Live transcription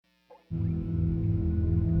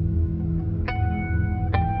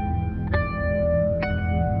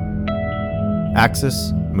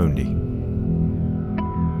Axis Mundi.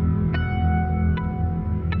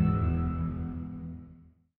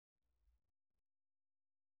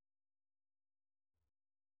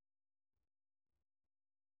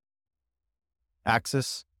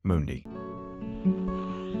 Axis Mundi.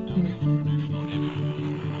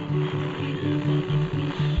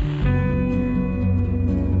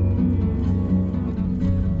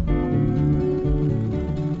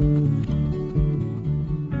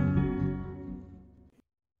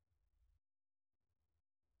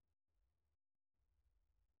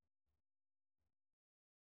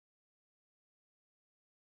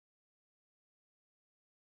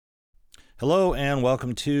 Hello and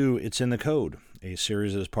welcome to It's in the Code, a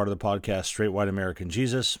series that is part of the podcast Straight White American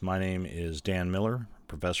Jesus. My name is Dan Miller,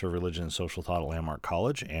 professor of religion and social thought at Landmark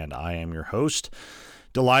College, and I am your host.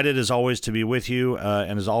 Delighted as always to be with you,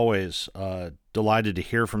 and as always, delighted to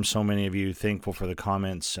hear from so many of you. Thankful for the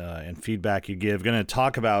comments and feedback you give. Going to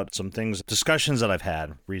talk about some things, discussions that I've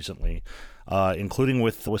had recently, including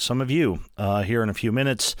with some of you here in a few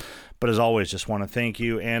minutes. But as always, just want to thank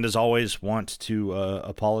you, and as always, want to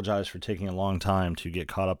apologize for taking a long time to get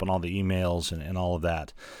caught up on all the emails and all of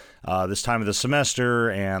that. This time of the semester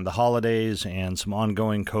and the holidays and some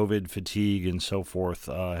ongoing COVID fatigue and so forth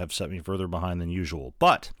have set me further behind than usual.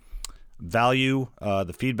 But value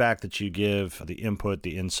the feedback that you give, the input,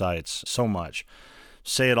 the insights, so much.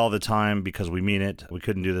 Say it all the time because we mean it. We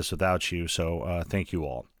couldn't do this without you, so thank you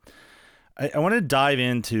all. I want to dive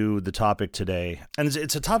into the topic today, and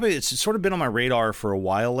it's a topic it's sort of been on my radar for a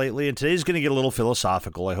while lately, and today's going to get a little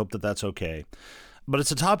philosophical. I hope that that's okay. But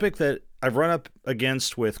it's a topic that I've run up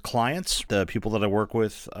against with clients, the people that I work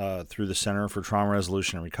with through the Center for Trauma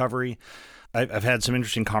Resolution and Recovery. I've had some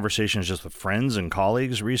interesting conversations just with friends and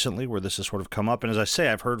colleagues recently where this has sort of come up, and as I say,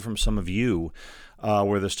 I've heard from some of you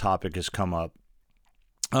where this topic has come up.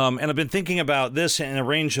 And I've been thinking about this and a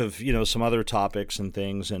range of, some other topics and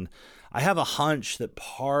things, and I have a hunch that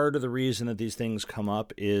part of the reason that these things come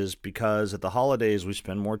up is because at the holidays we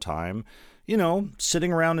spend more time,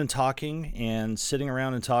 sitting around and talking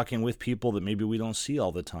with people that maybe we don't see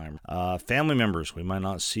all the time. Family members we might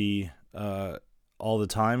not see all the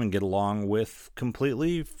time and get along with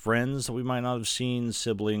completely, friends that we might not have seen,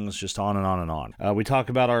 siblings, just on and on and on. We talk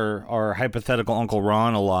about our hypothetical Uncle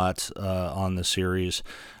Ron a lot on the series,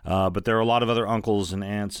 but there are a lot of other uncles and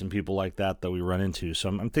aunts and people like that we run into. So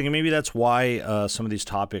I'm thinking maybe that's why some of these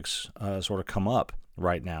topics sort of come up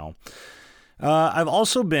right now. I've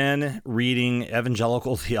also been reading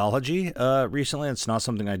evangelical theology recently. It's not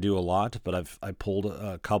something I do a lot, but I pulled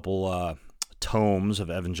a couple tomes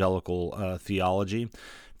of evangelical theology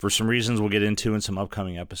for some reasons we'll get into in some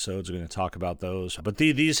upcoming episodes. We're going to talk about those. But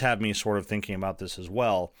these have me sort of thinking about this as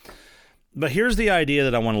well. But here's the idea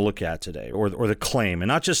that I want to look at today, or the claim, and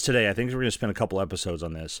not just today. I think we're going to spend a couple episodes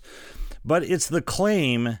on this. But it's the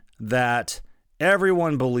claim that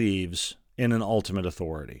everyone believes in an ultimate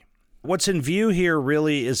authority. What's in view here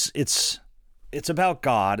really is it's about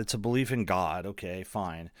God. It's a belief in God. Okay,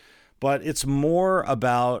 fine. But it's more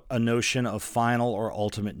about a notion of final or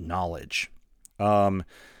ultimate knowledge.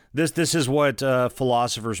 This is what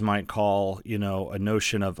philosophers might call, a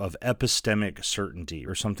notion of epistemic certainty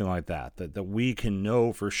or something like that we can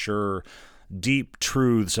know for sure deep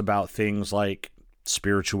truths about things like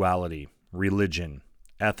spirituality, religion,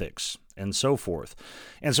 ethics, and so forth.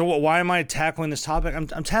 And so why am I tackling this topic?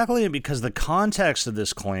 I'm tackling it because the context of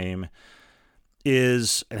this claim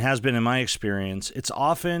is, and has been in my experience, it's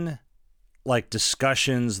often like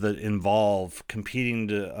discussions that involve competing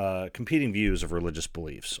views of religious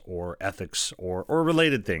beliefs or ethics or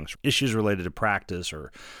related things, issues related to practice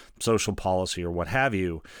or social policy or what have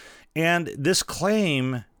you. And this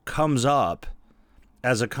claim comes up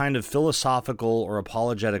as a kind of philosophical or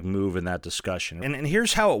apologetic move in that discussion. And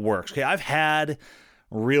here's how it works. Okay, I've had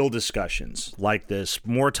real discussions like this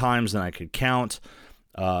more times than I could count.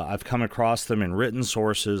 I've come across them in written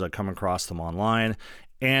sources. I've come across them online.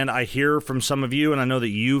 And I hear from some of you, and I know that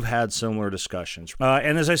you've had similar discussions.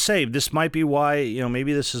 And as I say, this might be why,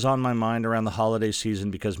 maybe this is on my mind around the holiday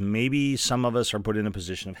season, because maybe some of us are put in a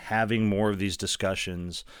position of having more of these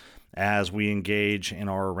discussions as we engage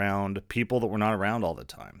and are around people that we're not around all the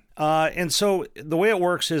time. And so the way it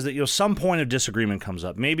works is that, some point of disagreement comes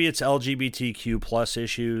up. Maybe it's LGBTQ plus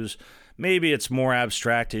issues. Maybe it's more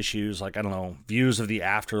abstract issues like, views of the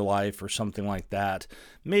afterlife or something like that.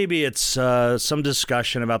 Maybe it's some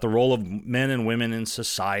discussion about the role of men and women in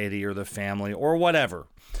society or the family or whatever.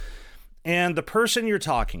 And the person you're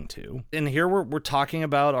talking to, and here we're talking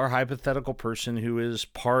about our hypothetical person who is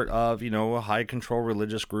part of, a high control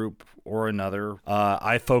religious group or another.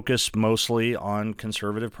 I focus mostly on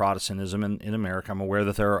conservative Protestantism in America. I'm aware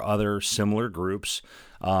that there are other similar groups.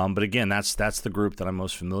 But again, that's the group that I'm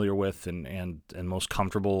most familiar with and most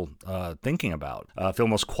comfortable thinking about. Feel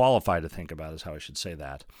most qualified to think about is how I should say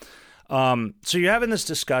that. So you're having this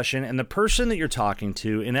discussion, and the person that you're talking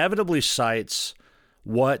to inevitably cites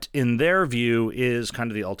what, in their view, is kind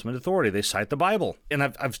of the ultimate authority. They cite the Bible. And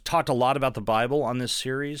I've talked a lot about the Bible on this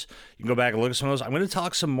series. You can go back and look at some of those. I'm going to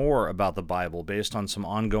talk some more about the Bible based on some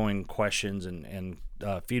ongoing questions and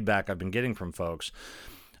feedback I've been getting from folks.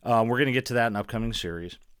 We're going to get to that in an upcoming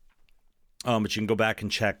series. But you can go back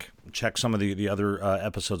and check some of the other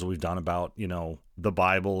episodes that we've done about, the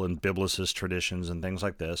Bible and biblicist traditions and things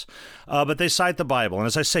like this. But they cite the Bible. And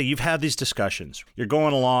as I say, you've had these discussions. You're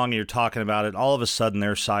going along and you're talking about it. All of a sudden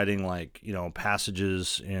they're citing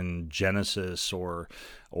passages in Genesis or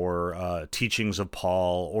teachings of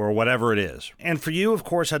Paul or whatever it is. And for you, of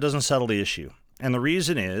course, that doesn't settle the issue. And the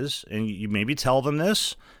reason is, and you maybe tell them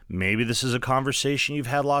this, maybe this is a conversation you've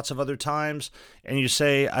had lots of other times, and you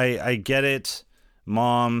say, I get it,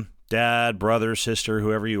 mom, dad, brother, sister,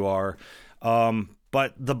 whoever you are,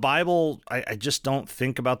 but the Bible, I just don't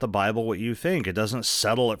think about the Bible what you think. It doesn't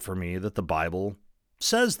settle it for me that the Bible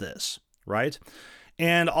says this, right?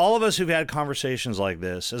 And all of us who've had conversations like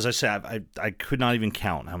this, as I said, I could not even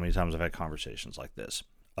count how many times I've had conversations like this.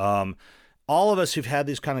 All of us who've had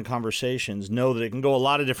these kind of conversations know that it can go a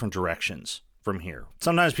lot of different directions from here.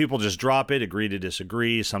 Sometimes people just drop it, agree to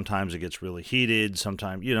disagree. Sometimes it gets really heated.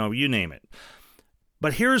 Sometimes, you name it.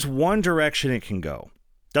 But here's one direction it can go.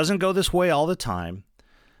 Doesn't go this way all the time,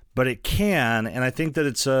 but it can. And I think that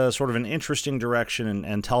it's a sort of an interesting direction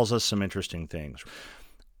and tells us some interesting things.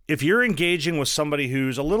 If you're engaging with somebody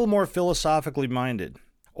who's a little more philosophically minded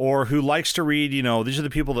or who likes to read, these are the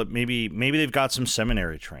people that maybe they've got some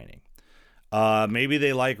seminary training. Maybe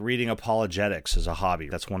they like reading apologetics as a hobby.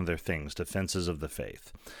 That's one of their things, defenses of the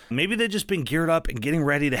faith. Maybe they've just been geared up and getting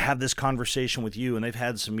ready to have this conversation with you, and they've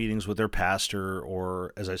had some meetings with their pastor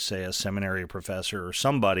or, as I say, a seminary professor or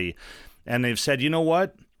somebody, and they've said, you know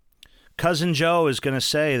what? Cousin Joe is going to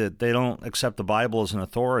say that they don't accept the Bible as an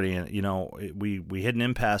authority, and, we hit an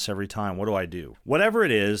impasse every time. What do I do? Whatever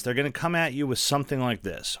it is, they're going to come at you with something like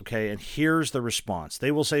this, okay? And here's the response.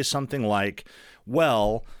 They will say something like,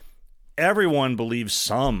 well, everyone believes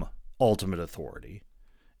some ultimate authority,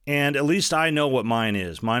 and at least I know what mine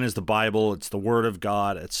is. Mine is the Bible, it's the Word of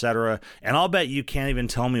God, etc. And I'll bet you can't even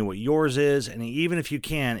tell me what yours is, and even if you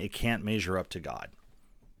can, it can't measure up to God.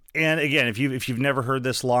 And again, if you've never heard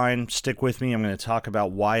this line, stick with me. I'm going to talk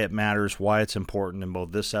about why it matters, why it's important in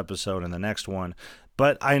both this episode and the next one.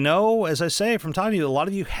 But I know, as I say, from talking to you, a lot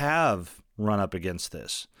of you have run up against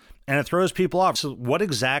this. And it throws people off. So what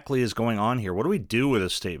exactly is going on here? What do we do with a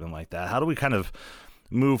statement like that? How do we kind of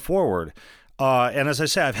move forward? And as I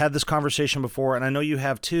say, I've had this conversation before, and I know you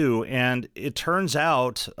have too. And it turns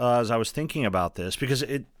out, as I was thinking about this, because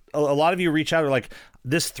a lot of you reach out and are like,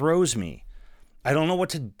 this throws me. I don't know what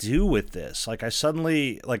to do with this. I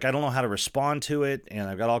suddenly, I don't know how to respond to it. And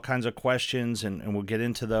I've got all kinds of questions, and we'll get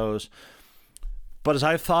into those. But as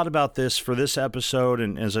I've thought about this for this episode,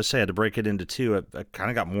 and as I say, I had to break it into two, I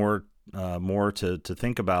kind of got more to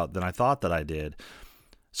think about than I thought that I did.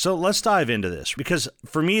 So let's dive into this, because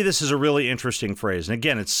for me, this is a really interesting phrase. And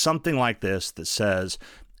again, it's something like this that says,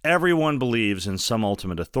 everyone believes in some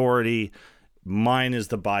ultimate authority. Mine is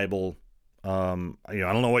the Bible. I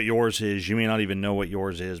don't know what yours is. You may not even know what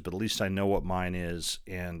yours is, but at least I know what mine is.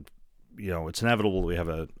 And, it's inevitable that we have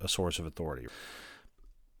a source of authority.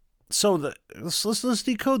 So let's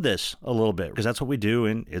decode this a little bit, because that's what we do,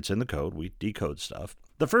 and it's in the code. We decode stuff.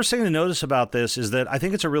 The first thing to notice about this is that I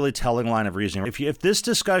think it's a really telling line of reasoning. If this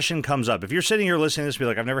discussion comes up, if you're sitting here listening to this, be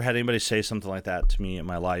like, I've never had anybody say something like that to me in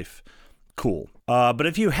my life, cool. But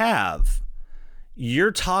if you have,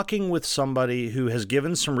 you're talking with somebody who has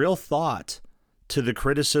given some real thought to the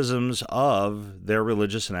criticisms of their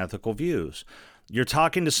religious and ethical views. You're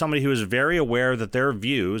talking to somebody who is very aware that their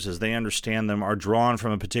views, as they understand them, are drawn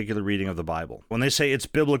from a particular reading of the Bible. When they say it's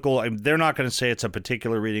biblical, they're not going to say it's a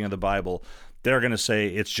particular reading of the Bible. They're going to say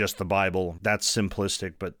it's just the Bible. That's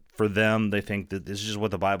simplistic, but for them, they think that this is just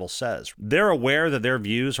what the Bible says. They're aware that their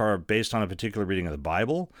views are based on a particular reading of the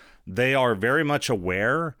Bible. They are very much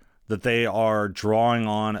aware that they are drawing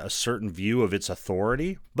on a certain view of its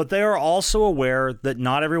authority, but they are also aware that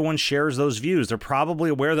not everyone shares those views. They're probably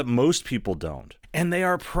aware that most people don't. And they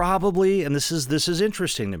are probably, and this is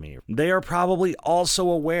interesting to me, they are probably also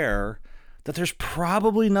aware that there's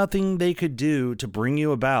probably nothing they could do to bring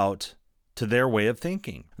you about to their way of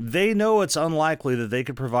thinking. They know it's unlikely that they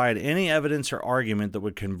could provide any evidence or argument that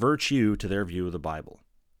would convert you to their view of the Bible.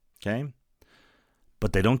 Okay?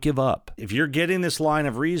 But they don't give up. If you're getting this line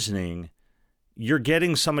of reasoning, you're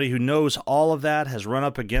getting somebody who knows all of that, has run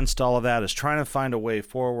up against all of that, is trying to find a way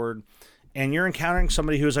forward. And you're encountering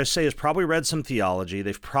somebody who, as I say, has probably read some theology.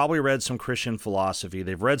 They've probably read some Christian philosophy.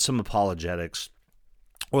 They've read some apologetics.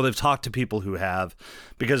 Or they've talked to people who have,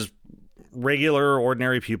 because regular,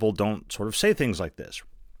 ordinary people don't sort of say things like this.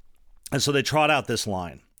 And so they trot out this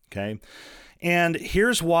line, okay? And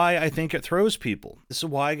here's why I think it throws people. This is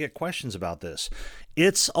why I get questions about this.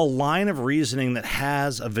 It's a line of reasoning that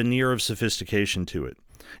has a veneer of sophistication to it.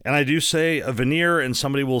 And I do say a veneer, and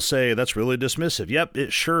somebody will say that's really dismissive. Yep,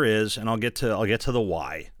 it sure is, and I'll get to the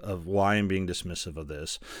why I'm being dismissive of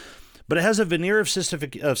this. But it has a veneer of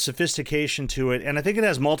sophistication to it, and I think it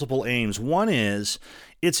has multiple aims. One is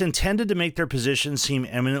it's intended to make their position seem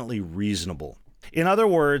eminently reasonable. In other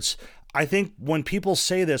words, I think when people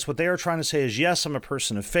say this, what they are trying to say is, yes, I'm a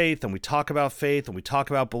person of faith, and we talk about faith, and we talk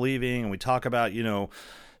about believing, and we talk about,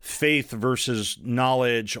 faith versus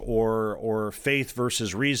knowledge or faith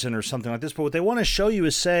versus reason or something like this. But what they want to show you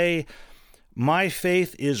is say, my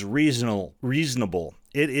faith is reasonable.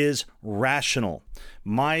 It is rational.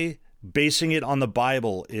 My basing it on the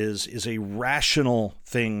Bible is a rational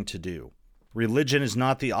thing to do. Religion is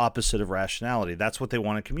not the opposite of rationality. That's what they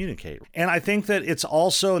want to communicate. And I think that it's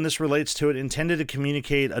also, and this relates to it, intended to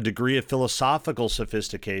communicate a degree of philosophical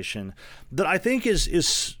sophistication that I think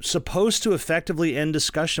is supposed to effectively end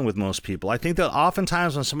discussion with most people. I think that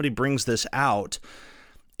oftentimes when somebody brings this out,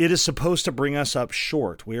 it is supposed to bring us up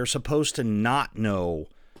short. We are supposed to not know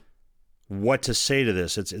what to say to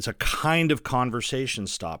this. It's a kind of conversation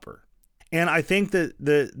stopper. And I think that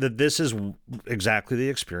this is exactly the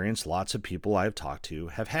experience lots of people I've talked to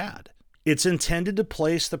have had. It's intended to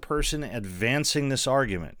place the person advancing this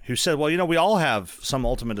argument who said, well, we all have some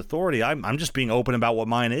ultimate authority. I'm just being open about what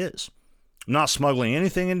mine is. I'm not smuggling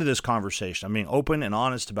anything into this conversation. I'm being open and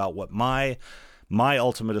honest about what my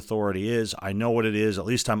ultimate authority is. I know what it is. At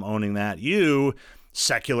least I'm owning that. You,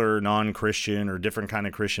 secular, non-Christian, or different kind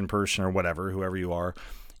of Christian person or whatever, whoever you are,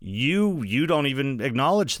 you don't even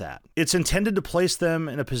acknowledge that. It's intended to place them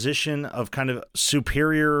in a position of kind of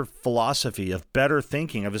superior philosophy, of better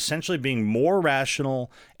thinking, of essentially being more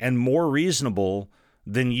rational and more reasonable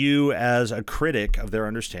than you as a critic of their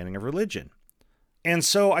understanding of religion. And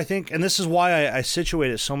so I think, and this is why I situate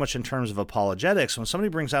it so much in terms of apologetics, when somebody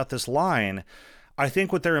brings out this line, I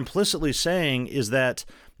think what they're implicitly saying is that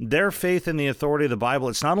their faith in the authority of the Bible,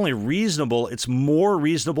 it's not only reasonable, it's more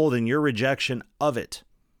reasonable than your rejection of it.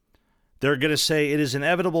 They're going to say it is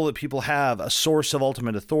inevitable that people have a source of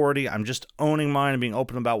ultimate authority. I'm just owning mine and being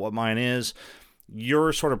open about what mine is.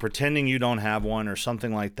 You're sort of pretending you don't have one or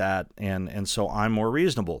something like that, and so I'm more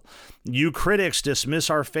reasonable. You critics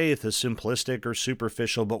dismiss our faith as simplistic or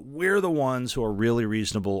superficial, but we're the ones who are really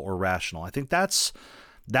reasonable or rational. I think that's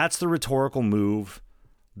the rhetorical move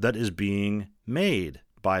that is being made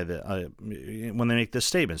by when they make this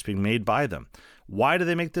statement. It's being made by them. Why do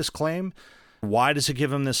they make this claim? Why does it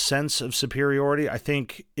give them this sense of superiority? I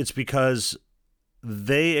think it's because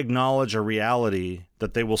they acknowledge a reality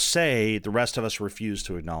that they will say the rest of us refuse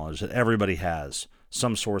to acknowledge, that everybody has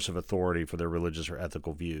some source of authority for their religious or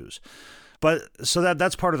ethical views. But so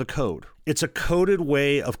that's part of the code. It's a coded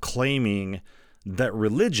way of claiming that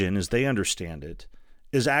religion, as they understand it,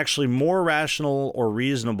 is actually more rational or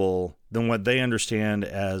reasonable than what they understand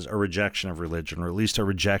as a rejection of religion, or at least a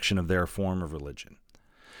rejection of their form of religion.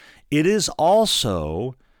 It is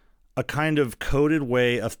also a kind of coded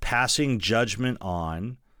way of passing judgment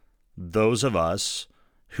on those of us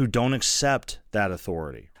who don't accept that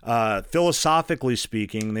authority. Philosophically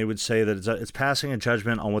speaking, they would say that it's passing a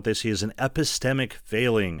judgment on what they see as an epistemic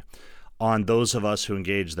failing on those of us who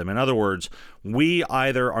engage them. In other words, we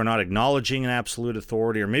either are not acknowledging an absolute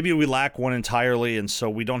authority, or maybe we lack one entirely, and so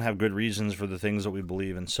we don't have good reasons for the things that we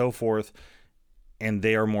believe and so forth, and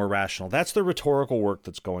they are more rational. That's the rhetorical work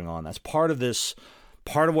that's going on. That's part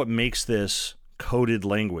of what makes this coded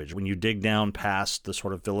language when you dig down past the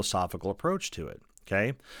sort of philosophical approach to it,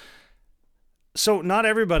 okay? So not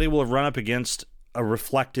everybody will have run up against a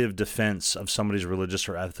reflective defense of somebody's religious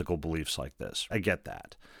or ethical beliefs like this. I get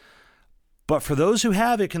that. But for those who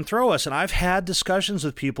have, it can throw us. And I've had discussions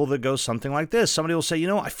with people that go something like this. Somebody will say,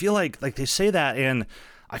 I feel like they say that, and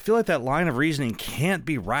I feel like that line of reasoning can't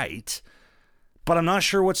be right, but I'm not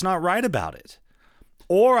sure what's not right about it.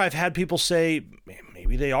 Or I've had people say,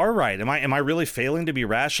 maybe they are right. Am I really failing to be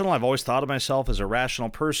rational? I've always thought of myself as a rational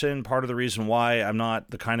person. Part of the reason why I'm not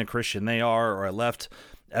the kind of Christian they are, or I left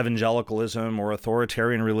evangelicalism or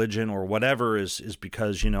authoritarian religion or whatever is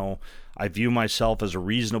because, I view myself as a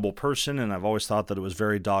reasonable person, and I've always thought that it was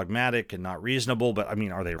very dogmatic and not reasonable. But I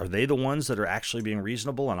mean, are they the ones that are actually being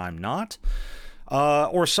reasonable and I'm not?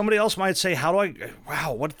 Or somebody else might say,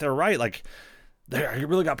 what if they're right? Like, you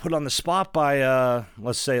really got put on the spot by,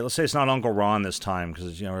 let's say it's not Uncle Ron this time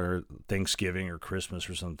because, or Thanksgiving or Christmas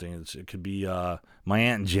or something. It could be my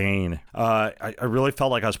Aunt Jane. I really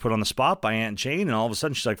felt like I was put on the spot by Aunt Jane, and all of a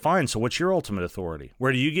sudden she's like, fine, so what's your ultimate authority?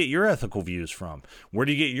 Where do you get your ethical views from? Where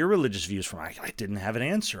do you get your religious views from? I didn't have an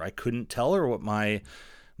answer. I couldn't tell her what my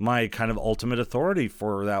kind of ultimate authority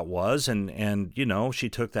for that was, and she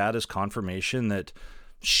took that as confirmation that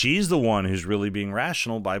she's the one who's really being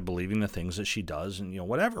rational by believing the things that she does and,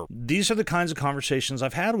 whatever. These are the kinds of conversations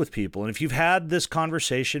I've had with people. And if you've had this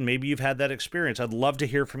conversation, maybe you've had that experience. I'd love to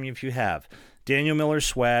hear from you if you have. Daniel Miller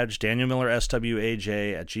Swaj, Daniel Miller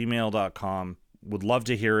SWAJ at gmail.com. Would love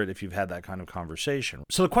to hear it if you've had that kind of conversation.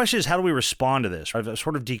 So the question is, how do we respond to this? I've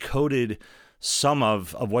sort of decoded some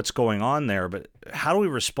of what's going on there, but how do we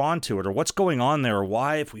respond to it? Or what's going on there? Or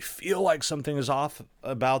why, if we feel like something is off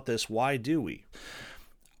about this, why do we?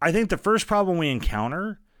 I think the first problem we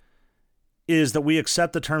encounter is that we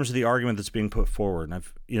accept the terms of the argument that's being put forward.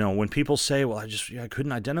 And when people say, well, I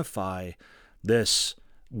couldn't identify this,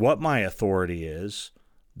 what my authority is,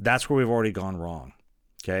 that's where we've already gone wrong.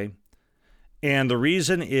 Okay. And the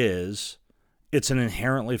reason is it's an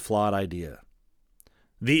inherently flawed idea.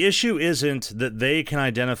 The issue isn't that they can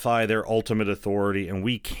identify their ultimate authority and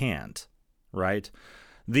we can't, right?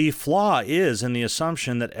 The flaw is in the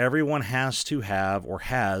assumption that everyone has to have or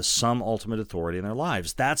has some ultimate authority in their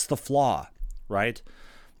lives. That's the flaw, right?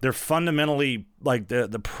 They're fundamentally like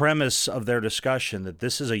the premise of their discussion that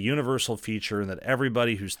this is a universal feature and that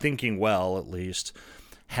everybody who's thinking well, at least,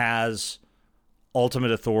 has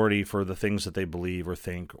ultimate authority for the things that they believe or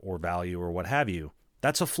think or value or what have you.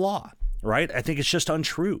 That's a flaw, right? I think it's just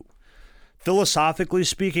untrue. Philosophically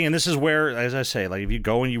speaking, and this is where, as I say, like if you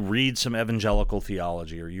go and you read some evangelical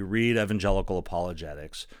theology or you read evangelical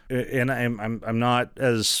apologetics, and I'm not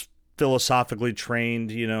as philosophically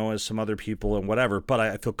trained, as some other people and whatever, but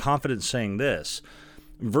I feel confident saying this: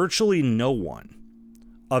 virtually no one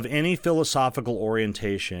of any philosophical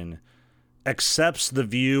orientation accepts the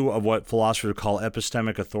view of what philosophers call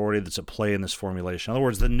epistemic authority that's at play in this formulation. In other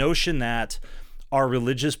words, the notion that our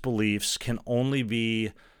religious beliefs can only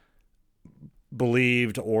be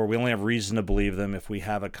believed, or we only have reason to believe them if we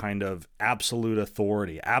have a kind of absolute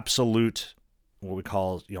authority, absolute, what we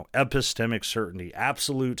call, epistemic certainty,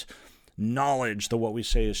 absolute knowledge that what we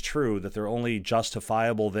say is true, that they're only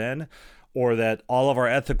justifiable then, or that all of our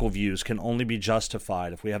ethical views can only be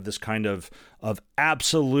justified if we have this kind of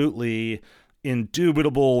absolutely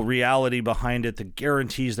indubitable reality behind it that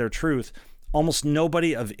guarantees their truth. Almost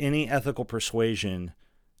nobody of any ethical persuasion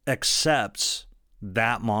accepts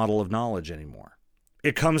that model of knowledge anymore.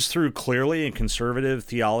 It comes through clearly in conservative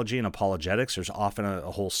theology and apologetics. There's often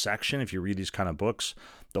a whole section, if you read these kind of books,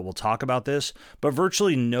 that will talk about this, but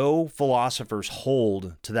virtually no philosophers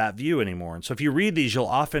hold to that view anymore. And so if you read these, you'll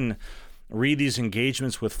often read these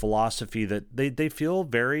engagements with philosophy that they feel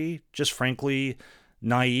very, just frankly,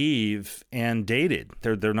 naive and dated.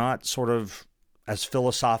 They're not sort of as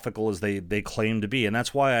philosophical as they claim to be. And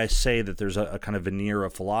that's why I say that there's a kind of veneer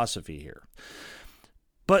of philosophy here.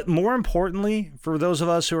 But more importantly, for those of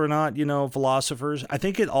us who are not, philosophers, I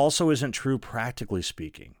think it also isn't true practically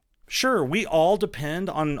speaking. Sure, we all depend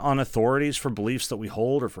on authorities for beliefs that we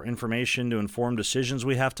hold or for information to inform decisions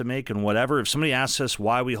we have to make and whatever. If somebody asks us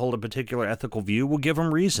why we hold a particular ethical view, we'll give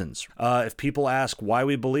them reasons. If people ask why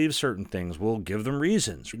we believe certain things, we'll give them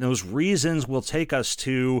reasons. Those reasons will take us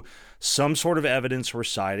to some sort of evidence we're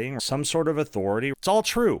citing, some sort of authority. It's all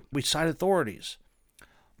true. We cite authorities.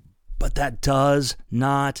 But that does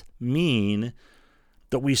not mean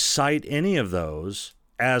that we cite any of those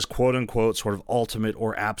as quote-unquote sort of ultimate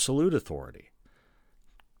or absolute authority.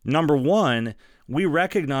 Number one, we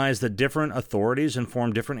recognize that different authorities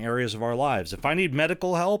inform different areas of our lives. If I need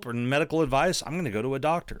medical help or medical advice, I'm going to go to a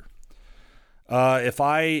doctor. If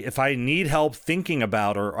I need help thinking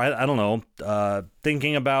about, or I don't know,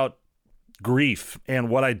 thinking about grief and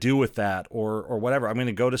what I do with that or whatever, I'm going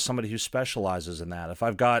to go to somebody who specializes in that. If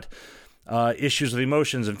I've got issues with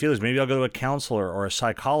emotions and feelings, maybe I'll go to a counselor or a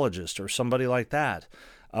psychologist or somebody like that.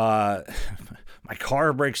 My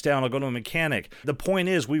car breaks down, I'll go to a mechanic. The point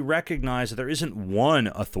is, we recognize that there isn't one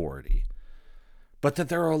authority, but that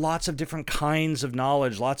there are lots of different kinds of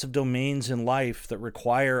knowledge, lots of domains in life that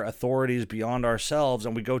require authorities beyond ourselves,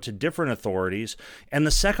 and we go to different authorities. And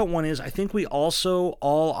the second one is, I think we also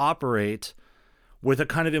all operate with a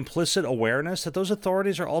kind of implicit awareness that those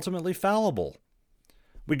authorities are ultimately fallible.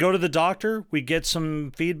 We go to the doctor, we get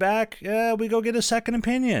some feedback, we go get a second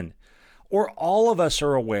opinion. Or all of us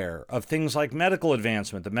are aware of things like medical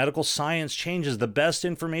advancement, the medical science changes, the best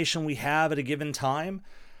information we have at a given time,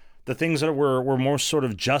 the things that we're more sort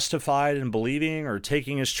of justified in believing or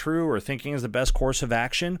taking as true or thinking is the best course of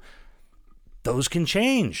action, those can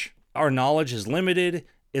change. Our knowledge is limited,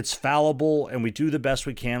 it's fallible, and we do the best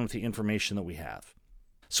we can with the information that we have.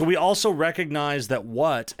 So we also recognize that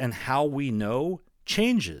what and how we know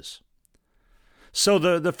changes. So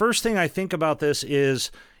the first thing I think about this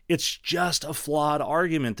is it's just a flawed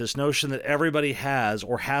argument, this notion that everybody has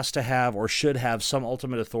or has to have or should have some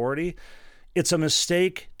ultimate authority. It's a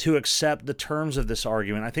mistake to accept the terms of this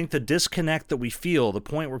argument. I think the disconnect that we feel, the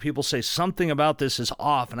point where people say something about this is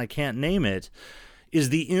off and I can't name it, is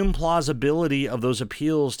the implausibility of those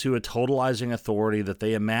appeals to a totalizing authority that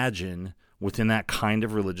they imagine within that kind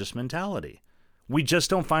of religious mentality. We just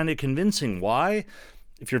don't find it convincing. Why?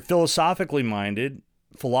 If you're philosophically minded,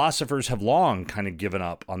 philosophers have long kind of given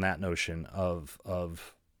up on that notion of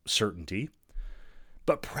certainty.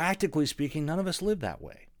 But practically speaking, none of us live that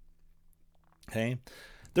way. Okay?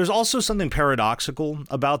 There's also something paradoxical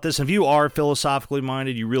about this. If you are philosophically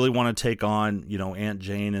minded, you really want to take on, Aunt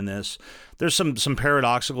Jane in this. There's some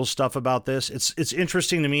paradoxical stuff about this. It's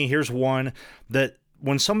interesting to me. Here's one that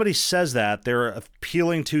when somebody says that, they're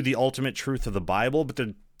appealing to the ultimate truth of the Bible, but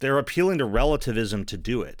they're appealing to relativism to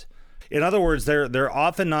do it. In other words, they're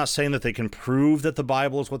often not saying that they can prove that the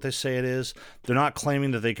Bible is what they say it is. They're not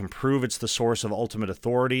claiming that they can prove it's the source of ultimate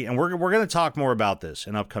authority. And we're going to talk more about this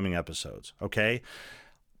in upcoming episodes, okay?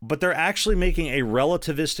 But they're actually making a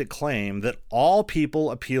relativistic claim that all people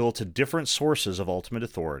appeal to different sources of ultimate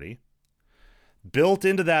authority. Built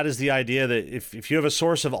into that is the idea that if you have a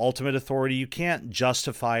source of ultimate authority, you can't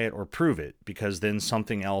justify it or prove it, because then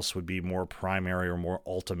something else would be more primary or more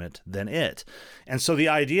ultimate than it. And so the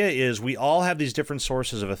idea is we all have these different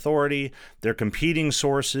sources of authority. They're competing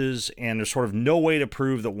sources, and there's sort of no way to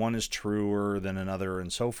prove that one is truer than another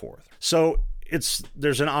and so forth. So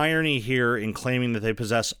there's an irony here in claiming that they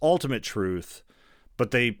possess ultimate truth, but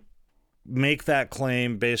they make that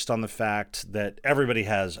claim based on the fact that everybody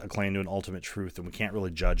has a claim to an ultimate truth and we can't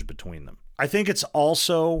really judge between them. I think it's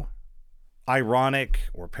also ironic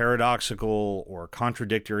or paradoxical or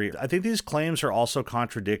contradictory. I think these claims are also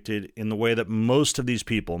contradicted in the way that most of these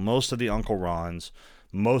people, most of the Uncle Rons,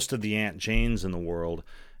 most of the Aunt Janes in the world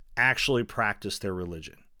actually practice their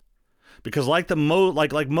religion. Because like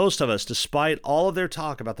most of us, despite all of their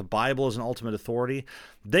talk about the Bible as an ultimate authority,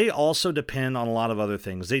 they also depend on a lot of other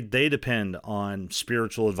things. They depend on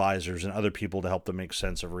spiritual advisors and other people to help them make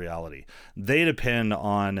sense of reality. They depend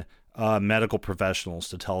on medical professionals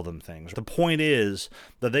to tell them things. The point is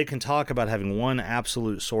that they can talk about having one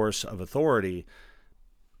absolute source of authority,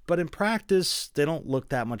 but in practice, they don't look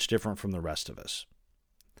that much different from the rest of us.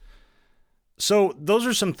 So those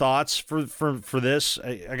are some thoughts for this.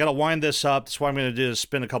 I got to wind this up. That's what I'm going to do is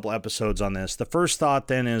spend a couple episodes on this. The first thought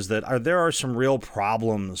then is that there are some real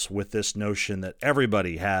problems with this notion that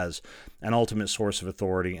everybody has an ultimate source of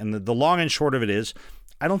authority. And the long and short of it is,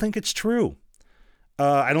 I don't think it's true.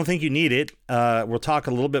 I don't think you need it. We'll talk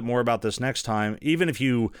a little bit more about this next time. Even if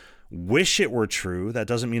you wish it were true, that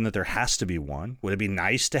doesn't mean that there has to be one. Would it be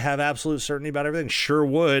nice to have absolute certainty about everything? Sure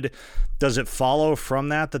would. Does it follow from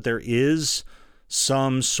that there is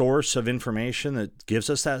some source of information that gives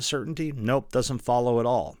us that certainty? Nope, doesn't follow at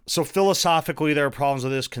all. So philosophically, there are problems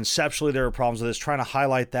with this. Conceptually, there are problems with this. Trying to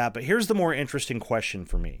highlight that. But here's the more interesting question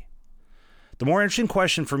for me. The more interesting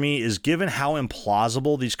question for me is, given how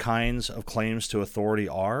implausible these kinds of claims to authority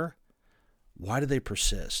are, why do they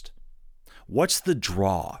persist? What's the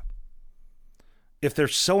draw? If they're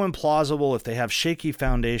so implausible, if they have shaky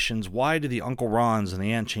foundations, why do the Uncle Rons and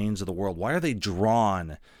the Aunt Janes of the world, why are they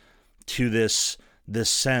drawn to this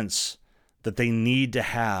sense that they need to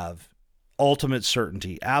have ultimate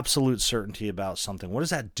certainty, absolute certainty about something? What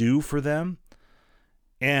does that do for them?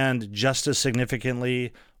 And just as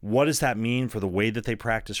significantly, what does that mean for the way that they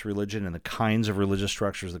practice religion and the kinds of religious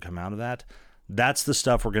structures that come out of that? That's the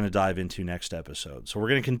stuff we're going to dive into next episode. So we're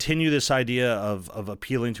going to continue this idea of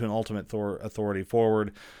appealing to an ultimate authority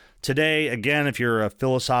forward. Today, again, if you're a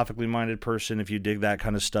philosophically minded person, if you dig that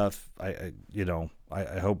kind of stuff, I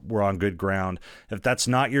hope we're on good ground. If that's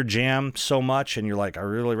not your jam so much and you're like, I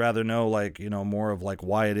really rather know more of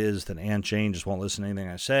why it is that Aunt Jane just won't listen to anything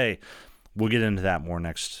I say, we'll get into that more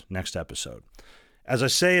next episode. As I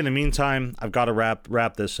say, in the meantime, I've got to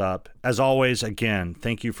wrap this up. As always, again,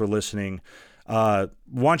 thank you for listening.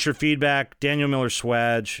 Want your feedback, Daniel Miller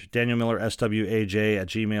Swag, Daniel Miller SWAJ at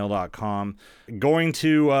gmail.com. Going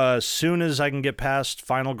to, as soon as I can get past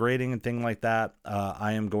final grading and thing like that,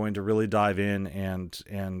 I am going to really dive in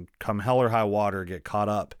and come hell or high water, get caught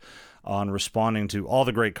up on responding to all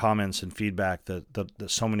the great comments and feedback that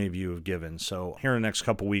so many of you have given. So here in the next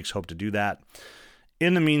couple weeks, hope to do that.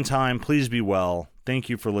 In the meantime, please be well. Thank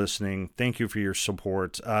you for listening. Thank you for your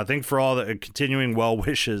support. Thank you for all the continuing well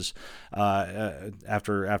wishes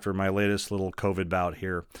after my latest little COVID bout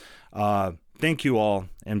here. Thank you all,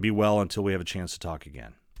 and be well until we have a chance to talk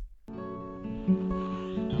again.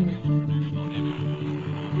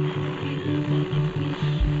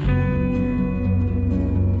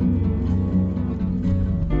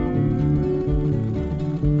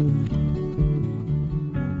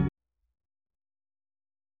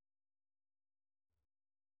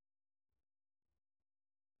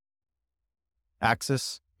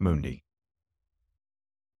 Axis Mundi.